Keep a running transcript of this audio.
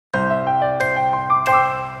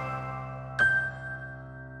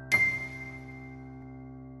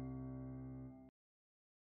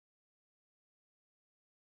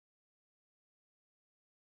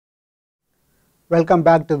Welcome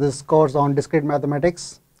back to this course on discrete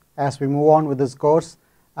mathematics. As we move on with this course,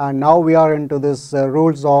 now we are into this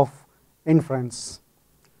rules of inference.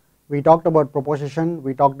 We talked about proposition,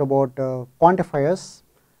 we talked about quantifiers,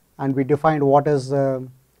 and we defined what is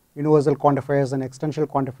universal quantifiers and existential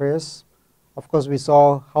quantifiers. Of course, we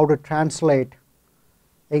saw how to translate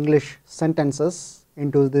English sentences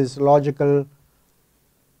into these logical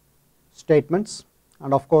statements,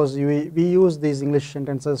 and of course we use these English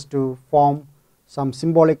sentences to form some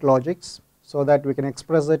symbolic logics so that we can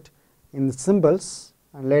express it in symbols.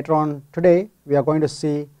 And later on today we are going to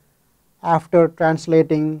see, after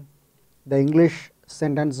translating the English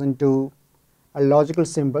sentence into a logical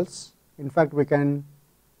symbols, in fact we can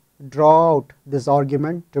draw out this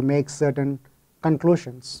argument to make certain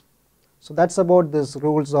conclusions. So that's about this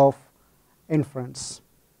rules of inference.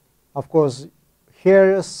 Of course,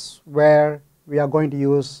 here is where we are going to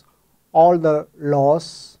use all the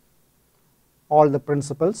laws, all the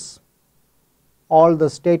principles, all the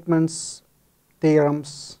statements,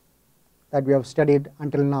 theorems that we have studied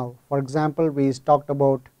until now. For example, we talked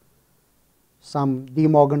about some De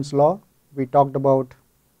Morgan's law, we talked about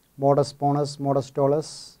modus ponens, modus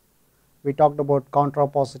tollus, we talked about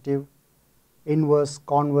contrapositive, inverse,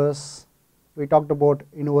 converse, we talked about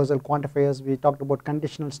universal quantifiers, we talked about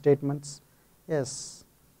conditional statements. Yes,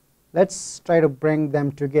 let's try to bring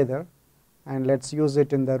them together and let's use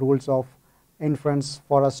it in the rules of inference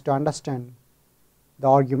for us to understand the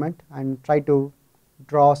argument and try to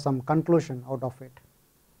draw some conclusion out of it.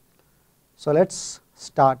 So let's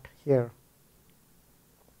start here.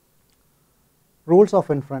 Rules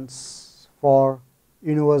of inference for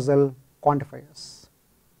universal quantifiers.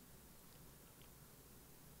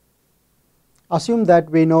 Assume that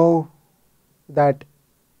we know that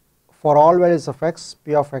for all values of x,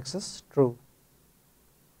 p of x is true.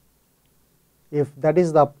 If that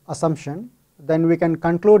is the assumption, then we can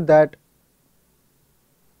conclude that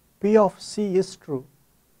p of c is true,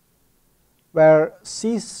 where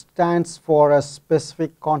c stands for a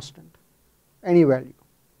specific constant, any value.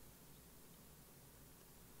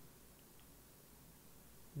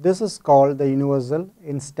 This is called the universal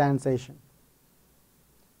instantiation.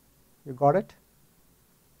 You got it?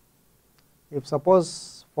 If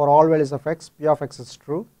suppose for all values of x, p of x is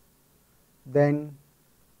true, then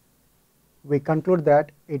we conclude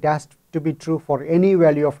that it has to be true for any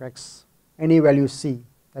value of x, any value c,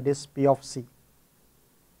 that is p of c,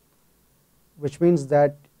 which means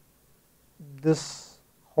that this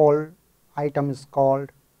whole item is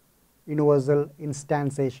called universal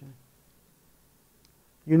instantiation.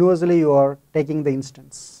 Universally you are taking the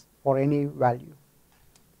instance for any value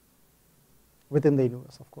within the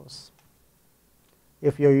universe, of course.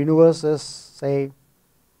 If your universe is, say,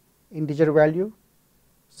 integer value,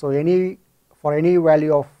 so for any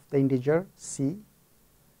value of the integer c,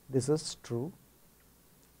 this is true.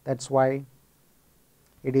 That's why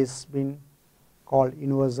it is been called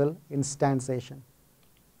universal instantiation.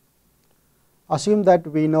 Assume that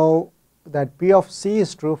we know that p of c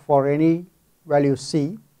is true for any value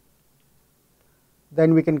c,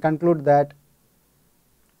 then we can conclude that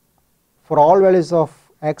for all values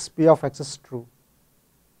of x, p of x is true.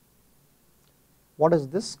 What is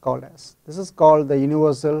this called as? This is called the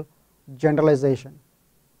universal generalization.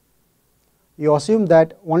 You assume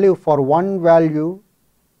that only for one value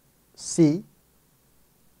c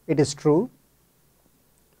it is true,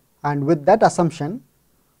 and with that assumption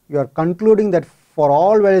you are concluding that for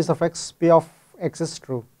all values of x, p of x is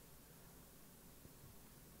true.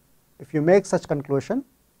 If you make such conclusion,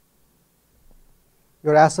 you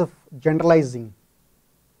are as if generalizing.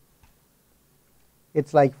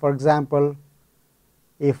 It's like, for example,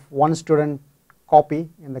 if one student copy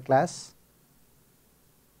in the class,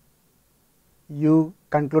 you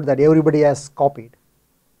conclude that everybody has copied.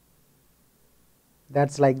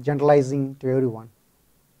 That's like generalizing to everyone.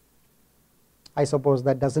 I suppose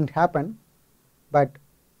that doesn't happen, but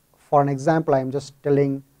for an example I am just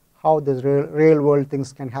telling how this real world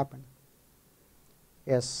things can happen.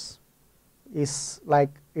 Yes, is like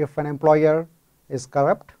if an employer is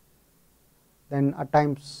corrupt, then at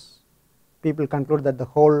times people conclude that the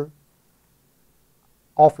whole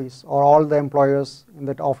office or all the employers in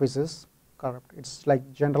that office is corrupt. It's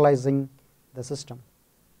like generalizing the system.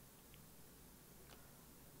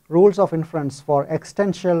 Rules of inference for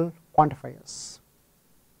existential quantifiers.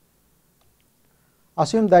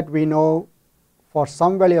 Assume that we know for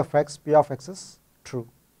some value of x, p of x is true.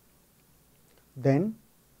 Then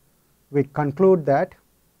we conclude that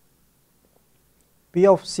p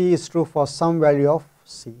of c is true for some value of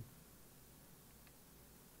c.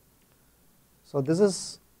 So this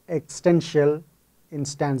is existential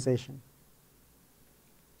instantiation.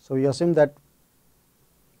 So we assume that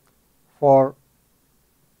for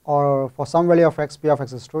some value of x, p of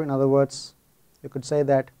x is true. In other words, you could say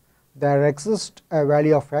that there exists a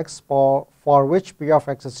value of x for which p of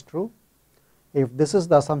x is true. If this is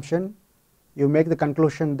the assumption, you make the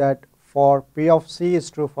conclusion that for p of c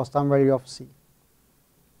is true for some value of c.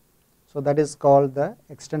 So that is called the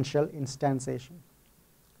existential instantiation.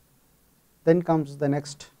 Then comes the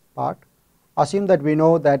next part. Assume that we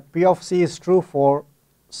know that p of c is true for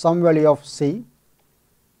some value of c.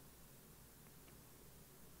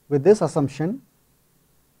 With this assumption,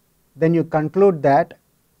 then you conclude that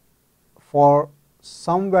for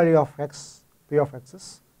some value of x, p of x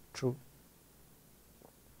is true.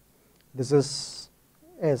 This is,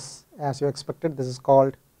 as you expected, this is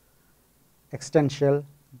called existential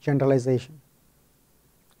generalization,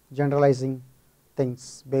 generalizing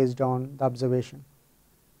things based on the observation.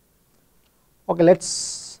 Okay,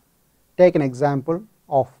 let's take an example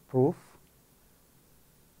of proof.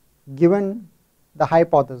 Given the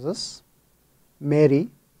hypothesis, Mary,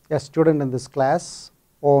 a student in this class,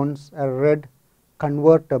 owns a red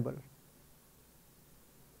convertible.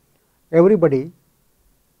 Everybody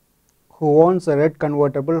who owns a red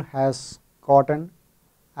convertible has gotten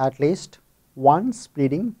at least one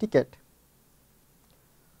speeding ticket.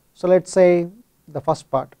 So let's say the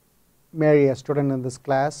first part, Mary, a student in this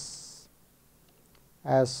class,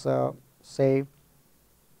 as say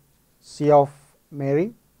C of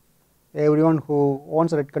Mary. Everyone who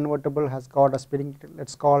owns a red convertible has got a speeding ticket.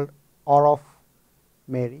 Let's call R of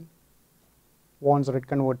Mary owns a red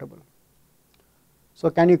convertible. So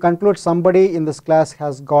can you conclude somebody in this class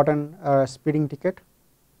has gotten a speeding ticket?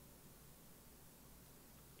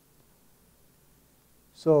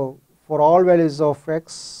 So for all values of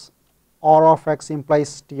x, R of x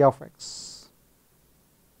implies T of x.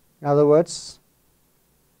 In other words,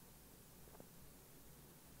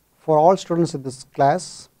 for all students in this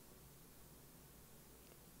class,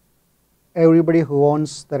 everybody who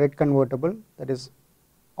owns the red convertible, that is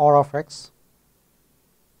R of x,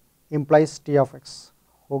 implies T of x,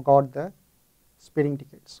 who got the speeding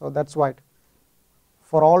ticket. So that's why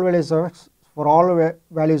for all values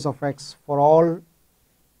of x, for all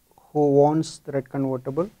who owns the red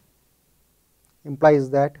convertible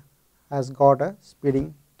implies that has got a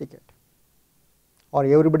speeding ticket, or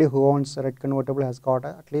everybody who owns a red convertible has got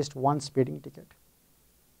at least one speeding ticket.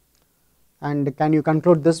 And can you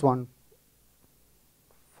conclude this one?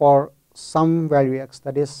 For some value x,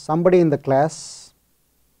 that is somebody in the class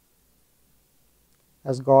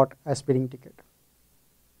has got a speeding ticket.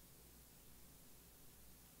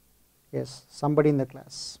 Yes, somebody in the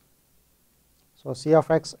class. So C of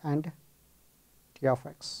x and T of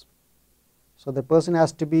x. So the person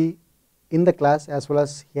has to be in the class as well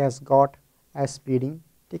as he has got a speeding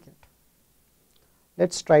ticket.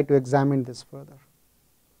 Let's try to examine this further.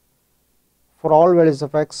 For all values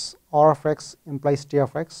of x, R of x implies T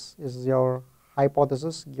of x is your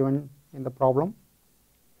hypothesis given in the problem.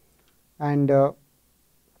 And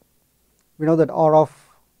we know that R of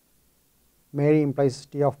Mary implies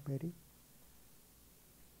T of Mary.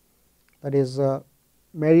 That is,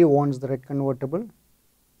 Mary owns the red convertible,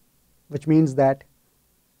 which means that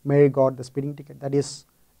Mary got the speeding ticket. That is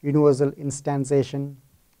universal instantiation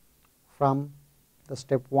from the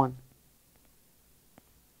step 1.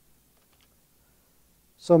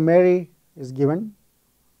 So Mary is given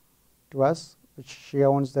to us, which she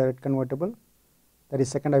owns the red convertible. That is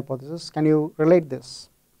second hypothesis. Can you relate this?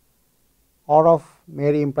 R of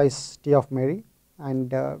Mary implies T of Mary,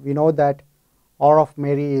 and we know that R of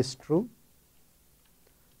Mary is true.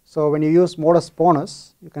 So when you use modus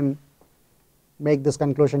ponens, you can make this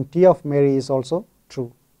conclusion: T of Mary is also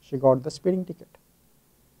true. She got the speeding ticket.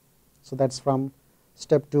 So that's from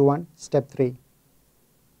step 2-1, step 3.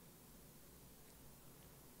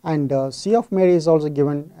 And C of Mary is also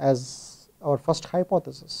given as our first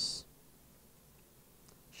hypothesis.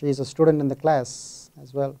 She is a student in the class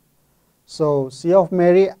as well. So C of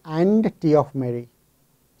Mary and T of Mary.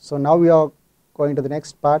 So now we are going to the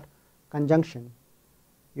next part, conjunction,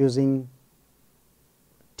 using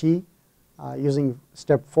T, using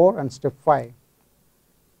step 4 and step 5.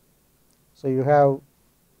 So you have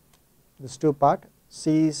this two part.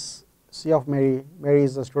 C of Mary. Mary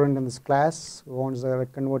is a student in this class who owns a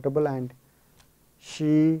red convertible, and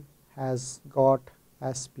she has got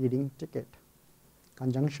a speeding ticket.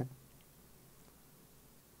 Conjunction.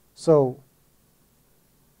 So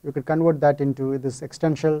you could convert that into this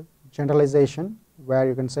existential generalization, where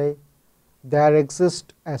you can say there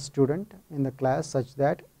exists a student in the class such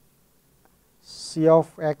that C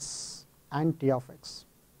of x and T of x,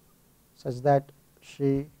 such that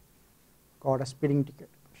she got a speeding ticket.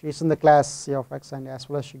 she is in the class C of x, and as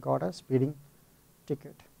well as she got a speeding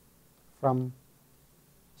ticket from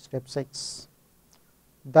step 6.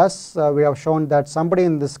 Thus, we have shown that somebody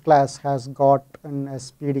in this class has gotten a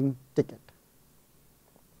speeding ticket.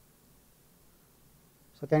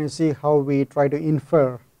 So, can you see how we try to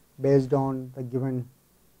infer based on the given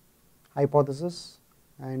hypothesis?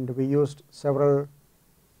 And we used several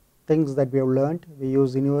things that we have learned. We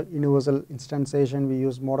use universal instantiation, we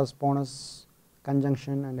use modus ponens,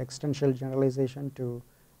 conjunction, and existential generalization to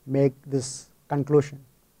make this conclusion.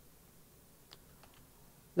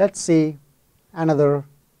 Let us see another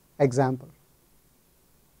example.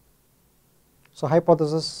 So,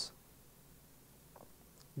 hypothesis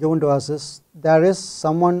given to us is there is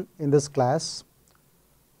someone in this class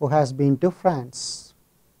who has been to France.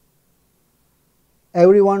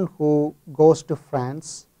 Everyone who goes to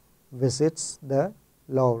France visits the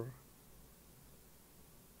Louvre.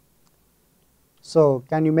 So,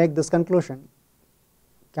 can you make this conclusion?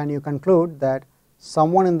 Can you conclude that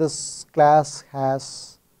someone in this class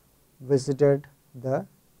has visited the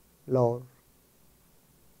Louvre?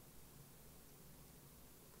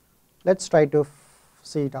 Let us try to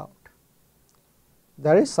see it out.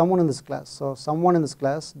 There is someone in this class. So, someone in this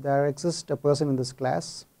class, there exists a person in this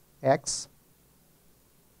class X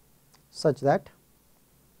such that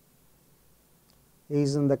he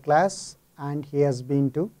is in the class and he has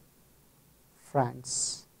been to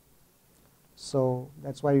France. So,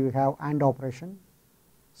 that is why we have AND operation,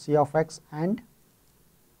 C of x and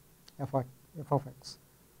f of x.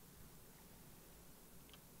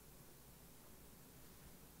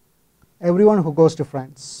 Everyone who goes to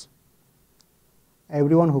France,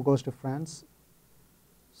 everyone who goes to France.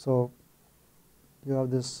 So, you have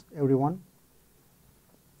this everyone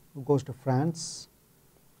who goes to France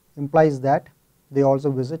implies that they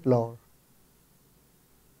also visit Louvre.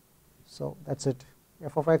 So, that is it.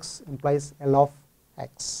 F of x implies L of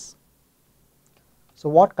x. So,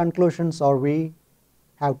 what conclusions are we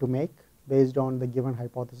have to make based on the given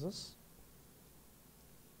hypothesis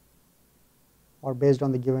or based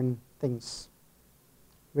on the given things?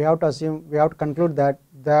 We have to assume, we have to conclude that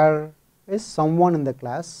there is someone in the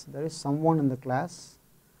class,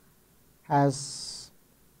 has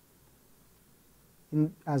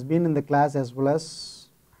been in the class as well as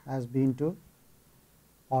has been to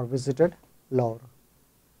or visited Louvre.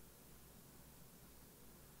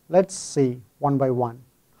 Let us see one by one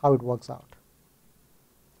how it works out.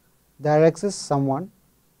 There exists someone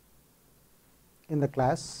in the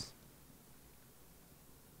class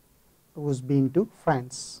who has been to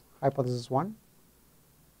France, hypothesis 1,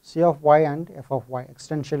 C of y and f of y,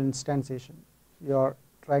 existential instantiation. You are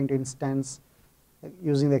trying to instance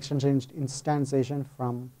using the existential instantiation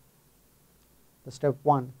from the step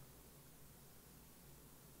 1,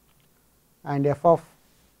 and f of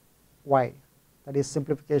y, that is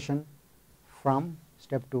simplification from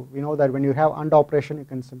step 2. We know that when you have AND operation you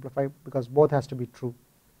can simplify because both has to be true.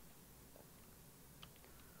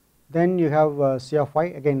 Then you have C of y,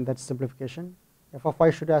 again that is simplification, f of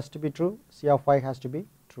y has to be true, C of y has to be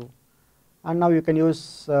true. And now you can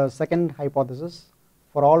use second hypothesis,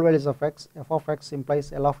 for all values of x, f of x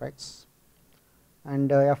implies L of x,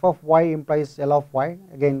 and f of y implies L of y,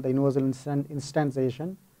 again the universal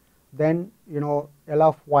instantiation. Then you know L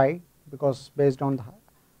of y because based on the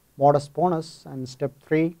modus ponens, and step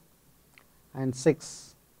 3 and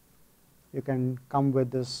 6 you can come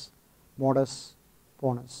with this modus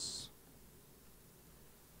ponens,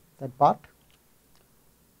 that part.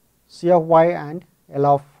 C of y and L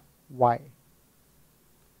of y,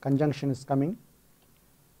 conjunction is coming.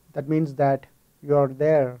 That means that you are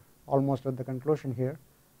there almost at the conclusion here.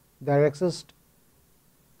 There exists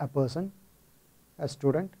a person, a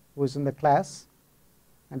student who is in the class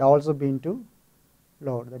and also been to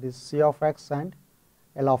Louvre, that is C of x and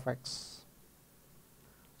L of x.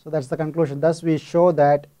 So, that is the conclusion. Thus, we show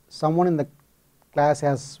that someone in the class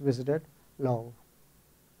has visited Louvre.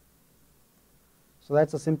 So, that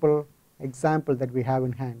is a simple example that we have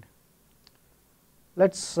in hand.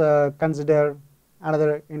 Let us consider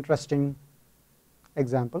another interesting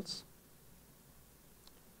examples.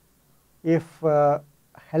 If a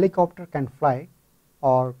helicopter can fly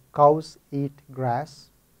or cows eat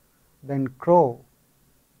grass, then crow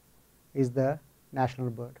is the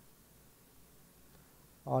national bird.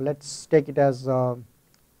 Let us take it as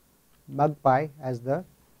magpie as the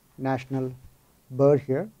national bird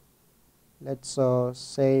here. Let us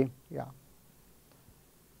say, yeah,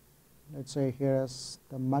 let us say here as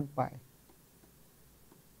the magpie.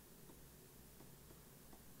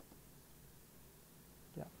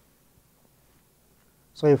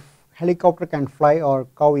 So, if helicopter can fly or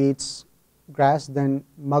cow eats grass, then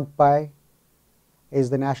magpie is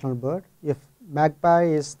the national bird. If magpie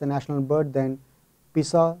is the national bird, then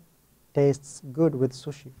pizza tastes good with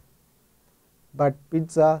sushi, but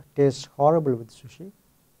pizza tastes horrible with sushi.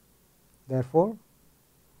 Therefore,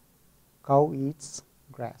 cow eats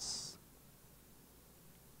grass.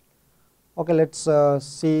 Okay, let's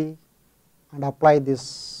see and apply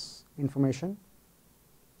this information.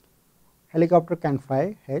 Helicopter can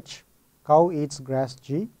fly H, cow eats grass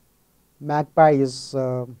G, magpie is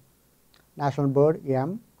national bird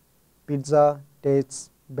M, pizza tastes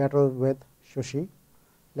better with sushi.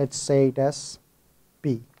 Let's say it as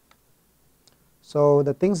P. So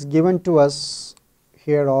the things given to us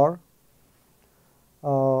here are,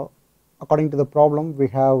 according to the problem, we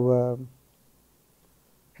have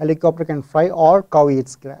helicopter can fly or cow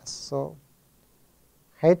eats grass. So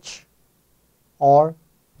H or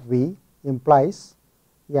V implies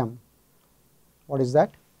M. What is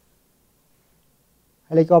that?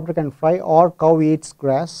 Helicopter can fly or cow eats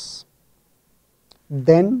grass,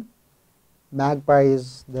 then magpie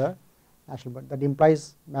is the national bird. That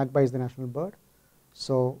implies magpie is the national bird.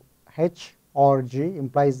 So H or G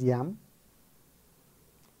implies M.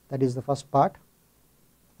 That is the first part.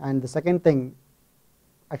 And the second thing,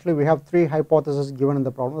 actually we have three hypotheses given in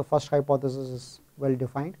the problem. The first hypothesis is well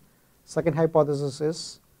defined. Second hypothesis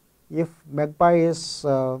is, if magpie is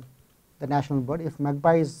the national bird, if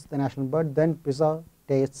magpie is the national bird, then pizza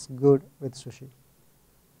tastes good with sushi.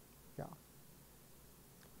 Yeah.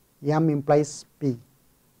 M implies P.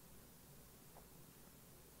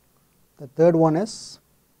 The third one is,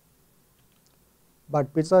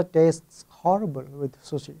 but pizza tastes horrible with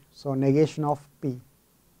sushi. So negation of P.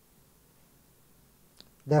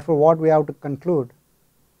 Therefore, what we have to conclude?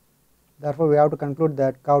 Therefore, we have to conclude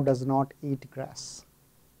that cow does not eat grass.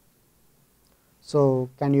 So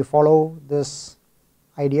can you follow this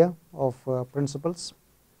idea of principles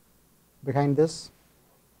behind this?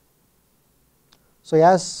 So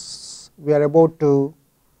as we are about to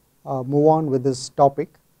move on with this topic,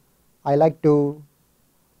 I like to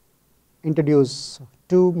introduce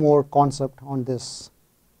two more concepts on this.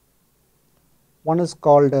 One is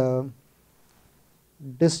called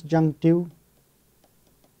disjunctive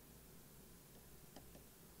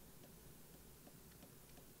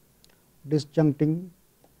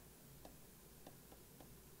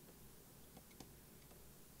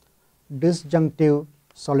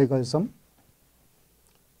syllogism,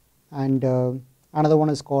 and another one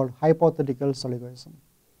is called hypothetical syllogism.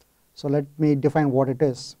 So let me define what it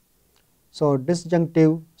is. So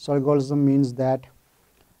disjunctive syllogism means that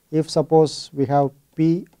if suppose we have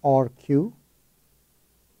P or Q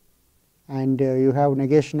and you have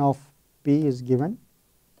negation of P is given,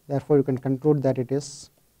 therefore you can conclude that it is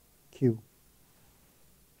Q.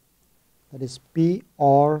 That is P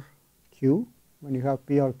or Q. When you have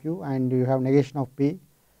P or Q and you have negation of P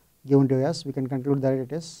given to us, we can conclude that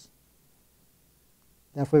it is,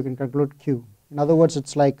 therefore you can conclude Q. In other words,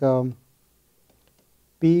 it's like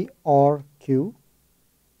P or Q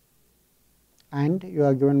and you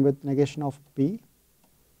are given with negation of P,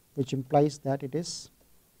 which implies that it is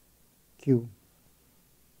Q.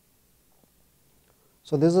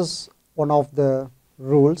 So this is one of the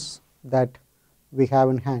rules that we have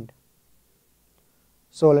in hand.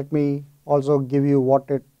 So let me also give you what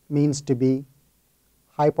it means to be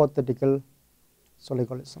hypothetical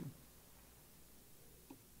syllogism.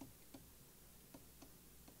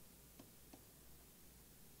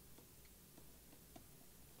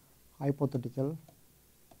 Hypothetical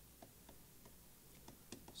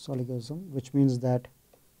syllogism, which means that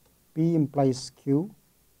P implies Q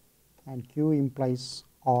and Q implies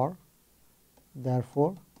R.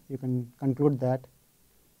 Therefore, you can conclude that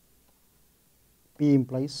P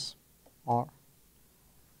implies R.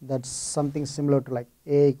 That's something similar to like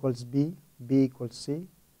A equals B, B equals C.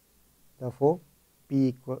 Therefore,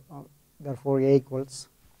 therefore A equals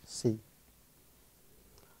C.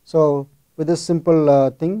 So with this simple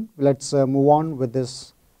thing, let's move on with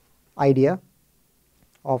this idea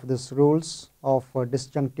of this rules of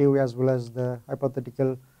disjunctive as well as the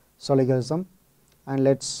hypothetical syllogism, and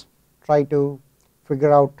let's try to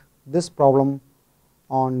figure out this problem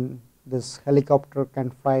on this helicopter can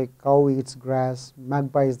fly, cow eats grass,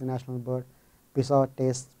 magpie is the national bird, pizza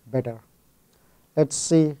tastes better. Let's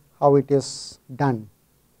see how it is done.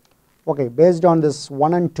 Okay, based on this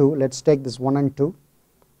 1 and 2, let's take this 1 and 2,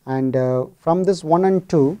 and from this 1 and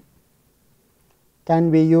 2,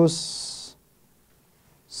 can we use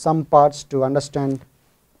some parts to understand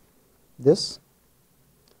this?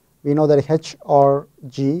 We know that H or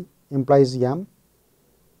G implies M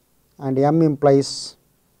and M implies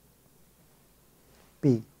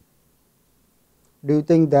P. Do you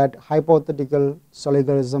think that hypothetical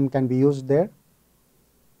syllogism can be used there?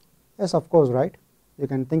 Yes, of course, right? You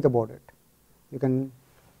can think about it. You can,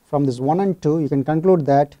 from this 1 and 2, you can conclude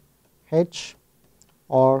that H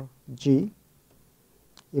or G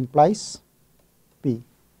implies P.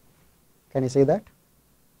 Can you say that?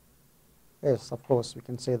 Yes, of course, we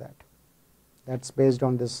can say that. That's based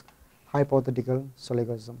on this hypothetical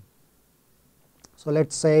syllogism. So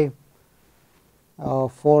let's say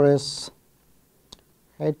 4 is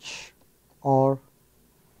H or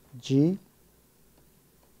G.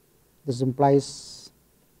 This implies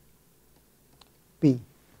P.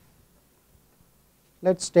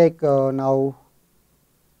 Let's take now,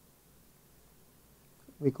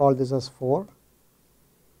 we call this as 4,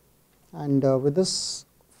 and with this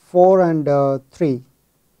 4 and 3,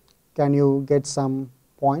 can you get some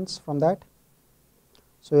points from that?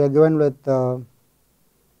 So you are given with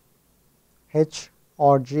H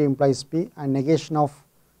or G implies P, and negation of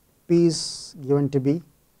P is given to be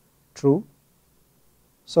true.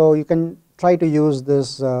 So you can try to use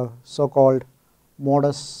this so-called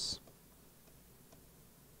modus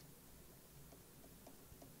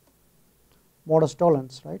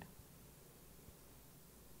tollens, right?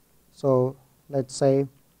 So let's say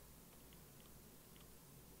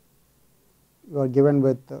you are given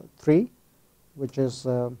with 3, which is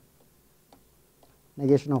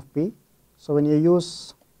negation of P. So when you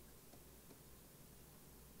use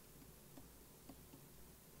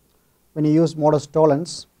modus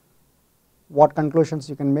tollens, what conclusions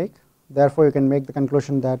you can make? Therefore, you can make the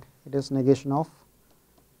conclusion that it is negation of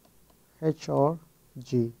H or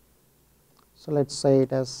G. So let's say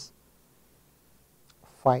it as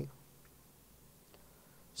 5.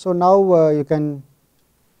 So now you can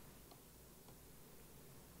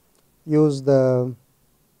use the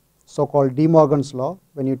so-called De Morgan's law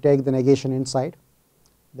when you take the negation inside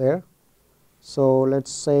there. So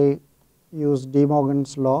let's say use De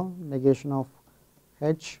Morgan's law, negation of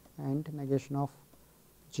H and negation of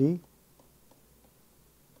G.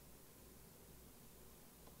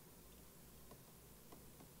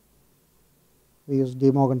 We use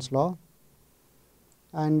De Morgan's law,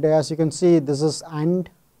 and as you can see, this is and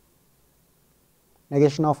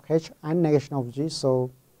negation of H and negation of G.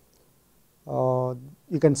 So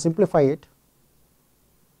you can simplify it.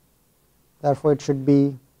 Therefore, it should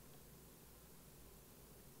be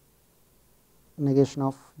negation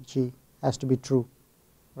of G has to be true,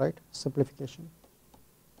 right? Simplification.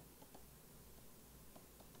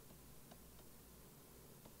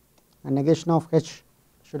 And negation of H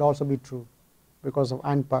should also be true because of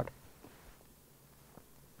and part.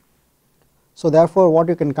 So therefore, what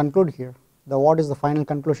you can conclude here, what is the final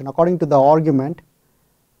conclusion? According to the argument,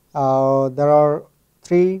 there are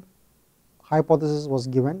 3 hypotheses was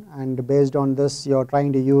given, and based on this you are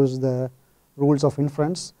trying to use the rules of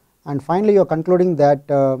inference, and finally you are concluding that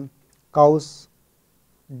cows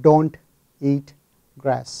don't eat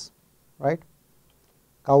grass, right?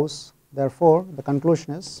 Cows, therefore the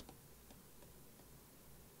conclusion is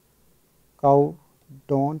cow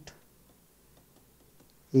don't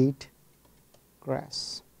eat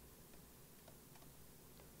grass.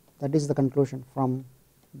 That is the conclusion from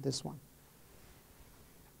this one.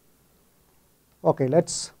 Okay,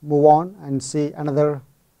 let's move on and see another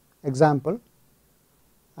example,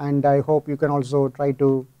 and I hope you can also try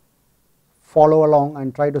to follow along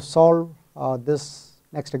and try to solve this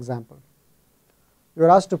next example. You are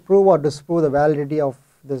asked to prove or disprove the validity of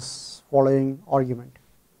this following argument.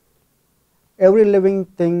 Every living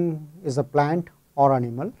thing is a plant or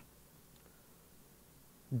animal.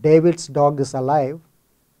 David's dog is alive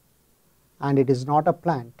and it is not a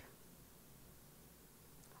plant.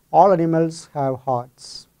 All animals have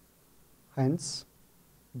hearts. Hence,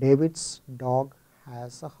 David's dog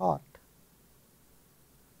has a heart.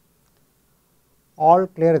 All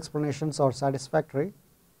clear explanations are satisfactory.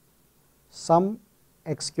 Some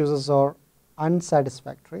excuses are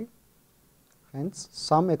unsatisfactory. Hence,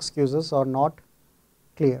 some excuses are not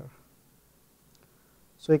clear.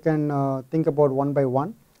 So you can think about one by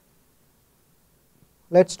one.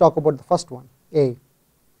 Let's talk about the first one, A.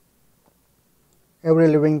 Every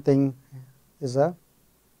living thing is a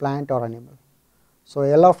plant or animal. So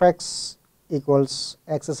L of x equals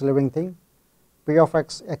x is living thing, P of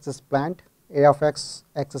x, x is plant, A of x,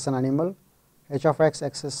 x is an animal, H of x,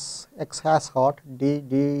 x has heart, D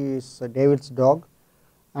is David's dog.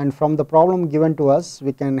 And from the problem given to us,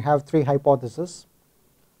 we can have 3 hypotheses,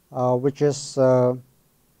 which is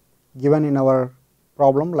given in our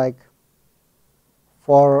problem, like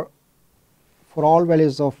for all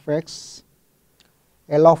values of x,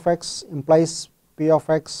 L of x implies P of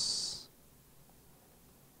x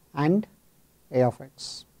and A of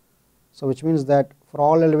x. So, which means that for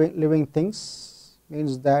all living things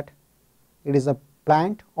means that it is a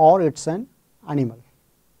plant or it is an animal,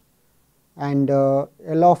 and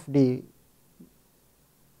L of D,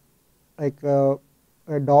 like a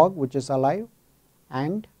dog which is alive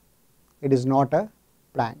and it is not a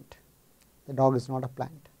plant, the dog is not a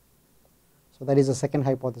plant. So, that is the second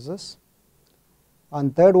hypothesis.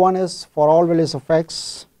 And third one is for all values of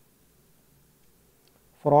x,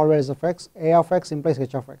 for all values of x, A of x implies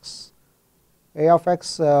H of x. A of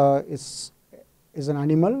x is an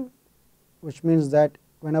animal, which means that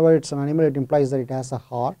whenever it is an animal it implies that it has a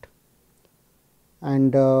heart,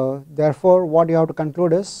 and therefore what you have to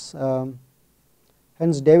conclude is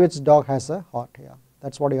hence David's dog has a heart here.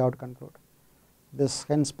 That is what you have to conclude. This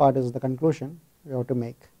hence part is the conclusion you have to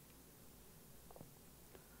make.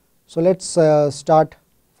 So, let us start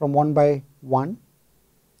from one by one,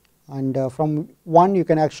 and from one you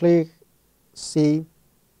can actually see,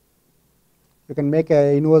 you can make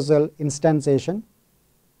a universal instantiation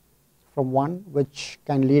from one, which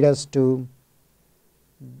can lead us to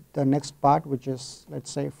the next part, which is, let us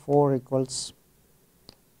say 4 equals,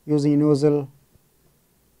 using universal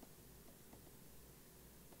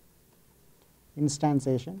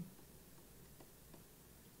instantiation.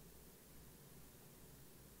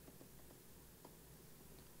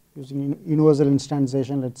 Using universal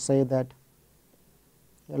instantiation, let us say that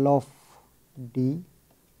L of D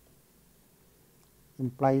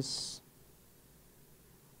implies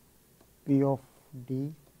P of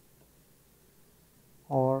D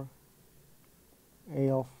or A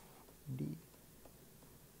of D.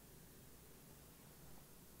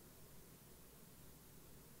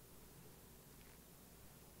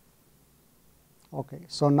 Okay,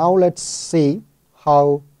 so now let us see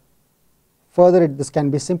how further this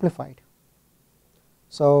can be simplified.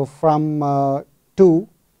 So, from 2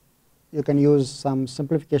 you can use some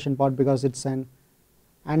simplification part because it is an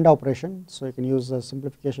AND operation. So, you can use a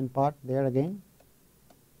simplification part there again,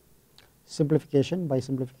 simplification by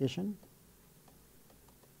simplification.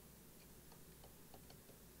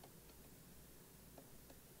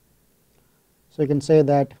 So, you can say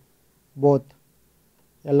that both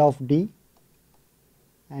L of D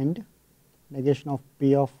and negation of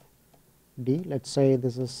P of D, let us say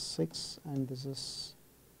this is 6 and this is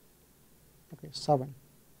 7.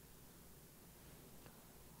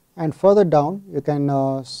 And further down you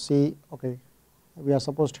can see, we are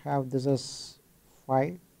supposed to have this is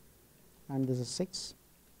 5 and this is 6,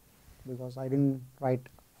 because I did not write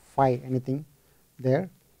 5 anything there.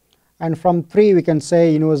 And from 3 we can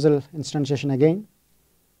say universal instantiation again.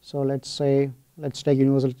 So, let us say, let us take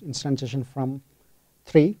universal instantiation from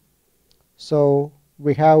 3. So,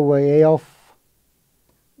 we have A of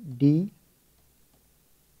D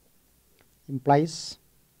implies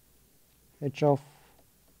H of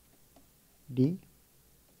D,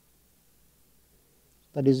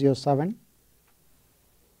 that is your 7,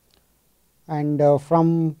 and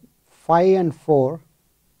from 5 and 4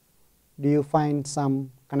 do you find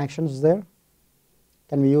some connections there?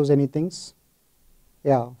 Can we use any things?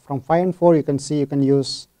 Yeah, from 5 and 4 you can see you can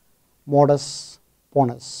use modus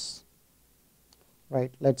ponens,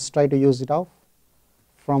 right. Let us try to use it off.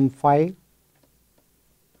 From 5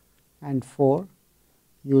 and 4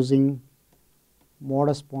 using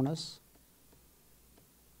modus ponens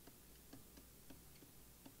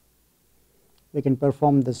we can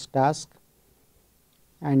perform this task,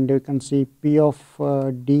 and you can see P of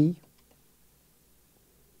D.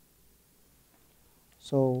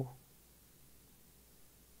 So,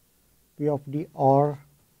 P of D or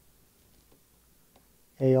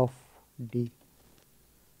A of D,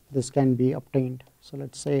 this can be obtained. So,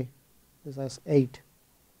 let us say this as 8.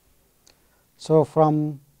 So,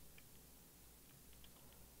 from,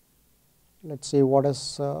 let us see what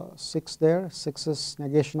is 6 there, 6 is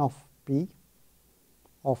negation of P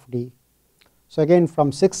of D. So, again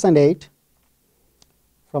from 6 and 8,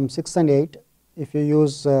 if you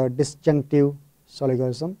use disjunctive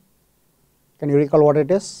syllogism, can you recall what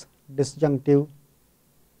it is? Disjunctive,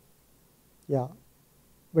 yeah,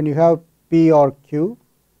 when you have P or Q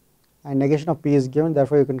and negation of P is given,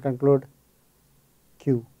 therefore, you can conclude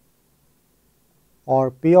Q,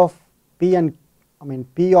 or P of P and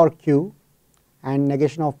P or Q and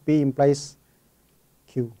negation of P implies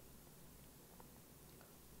Q.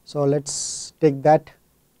 So, let us take that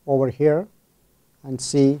over here and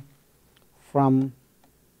see from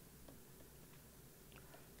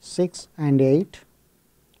 6 and 8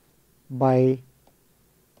 by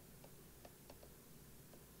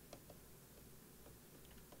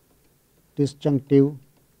disjunctive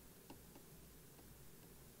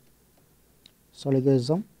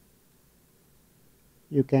syllogism.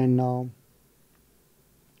 you can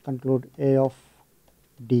conclude A of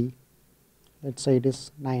D, let us say it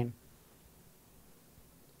is 9,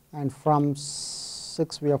 and from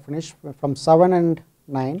 6 we have finished. From 7 and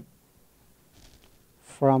 9,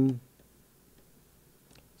 from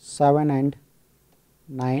 7 and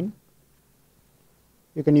 9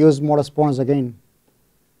 you can use modus ponens again.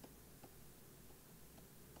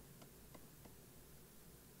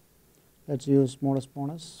 Let us use modus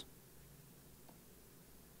ponens.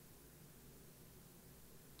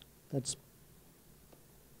 That is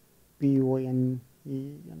PONENS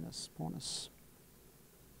ponens.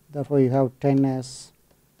 Therefore, you have 10 as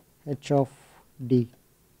H of D.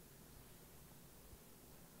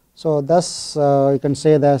 So, thus you can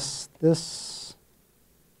say that this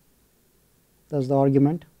the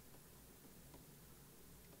argument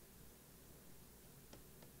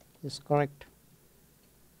is correct,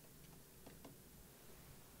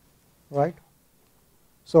 right.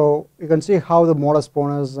 So, you can see how the modus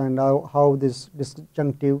ponens and how this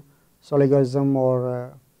disjunctive syllogism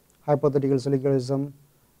or hypothetical syllogism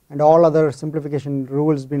and all other simplification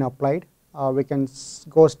rules been applied. We can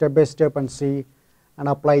go step by step and see and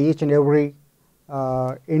apply each and every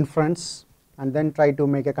inference and then try to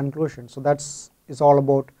make a conclusion. So, that is all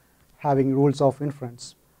about having rules of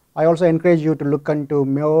inference. I also encourage you to look into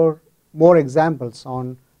more examples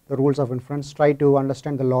on the rules of inference, try to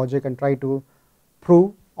understand the logic and try to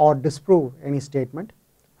prove or disprove any statement.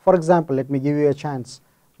 For example, let me give you a chance.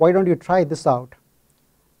 Why don't you try this out?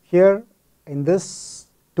 Here in this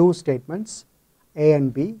two statements A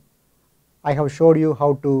and B, I have showed you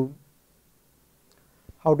how to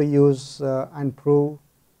use and prove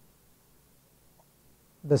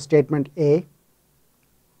the statement A.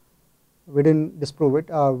 We didn't disprove it,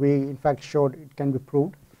 we in fact showed it can be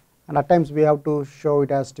proved, and at times we have to show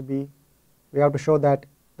it as to be, we have to show that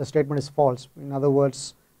the statement is false. In other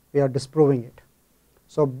words, we are disproving it.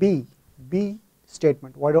 So B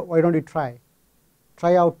statement, why don't you try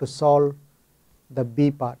out to solve the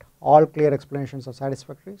B part. All clear explanations are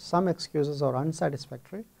satisfactory, some excuses are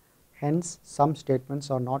unsatisfactory, hence some statements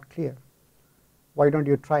are not clear. Why don't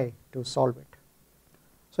you try to solve it?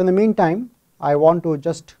 So in the meantime, I want to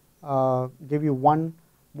just give you one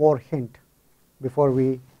more hint before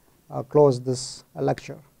we close this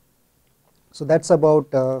lecture. So that's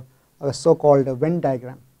about a so-called Venn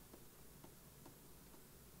diagram.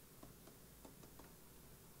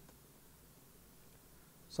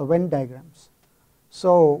 So Venn diagrams.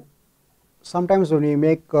 So sometimes when we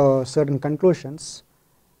make certain conclusions,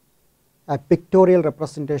 pictorial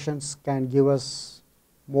representations can give us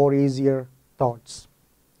more easier thoughts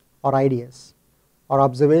or ideas or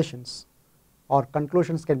observations, or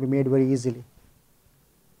conclusions can be made very easily.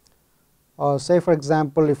 Say for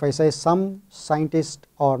example, if I say some scientists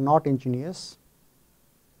are not engineers,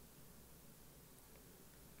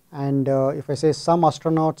 and if I say some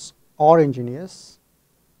astronauts are engineers,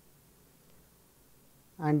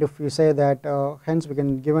 and if you say that hence we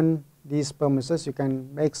can, given these premises, you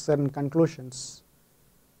can make certain conclusions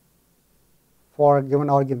for a given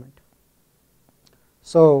argument.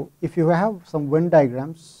 So if you have some Venn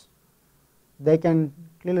diagrams, they can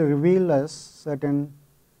clearly reveal us certain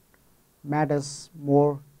matters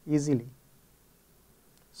more easily.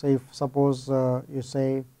 So if suppose you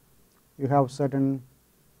say you have certain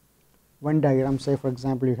Venn diagram, say for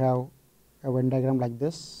example you have a Venn diagram like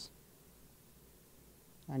this,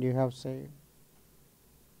 and you have, say,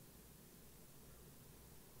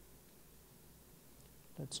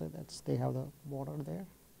 let's say they have the border there,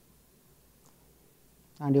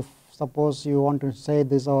 and if suppose you want to say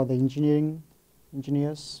these are the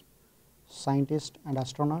engineers, scientists and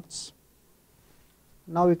astronauts,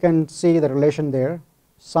 now you can see the relation there.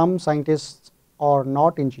 Some scientists are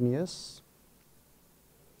not engineers,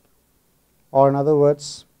 or in other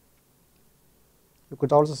words, you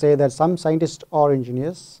could also say that some scientists are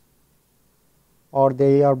engineers, or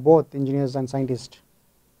they are both engineers and scientists,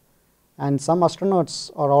 and some astronauts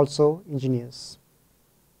are also engineers,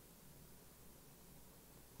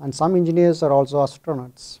 and some engineers are also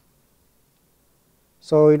astronauts.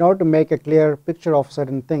 So in order to make a clear picture of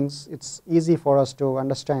certain things, it's easy for us to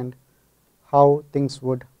understand how things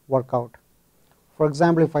would work out. For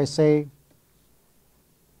example, if I say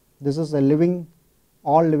this is a living,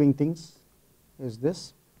 all living things is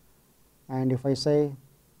this, and if I say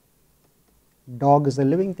dog is a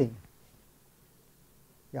living thing,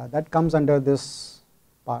 yeah, that comes under this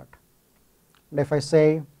part. And if I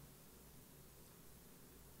say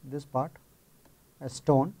this part, a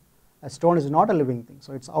stone is not a living thing,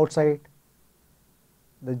 so it's outside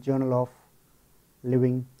the journal of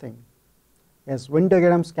living thing. Yes, Venn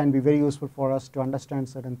diagrams can be very useful for us to understand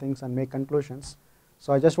certain things and make conclusions.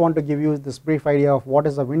 So I just want to give you this brief idea of what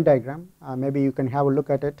is a Venn diagram. Maybe you can have a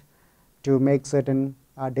look at it to make certain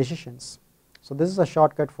decisions. So this is a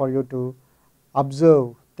shortcut for you to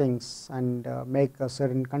observe things and make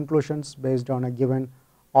certain conclusions based on a given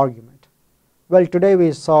argument. Well, today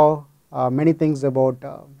we saw many things about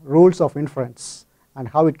rules of inference and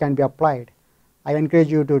how it can be applied. I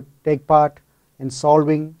encourage you to take part in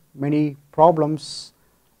solving many problems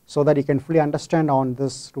so that you can fully understand on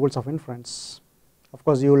this rules of inference. Of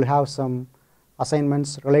course, you will have some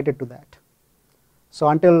assignments related to that. So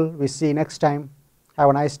until we see next time, have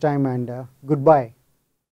a nice time and goodbye.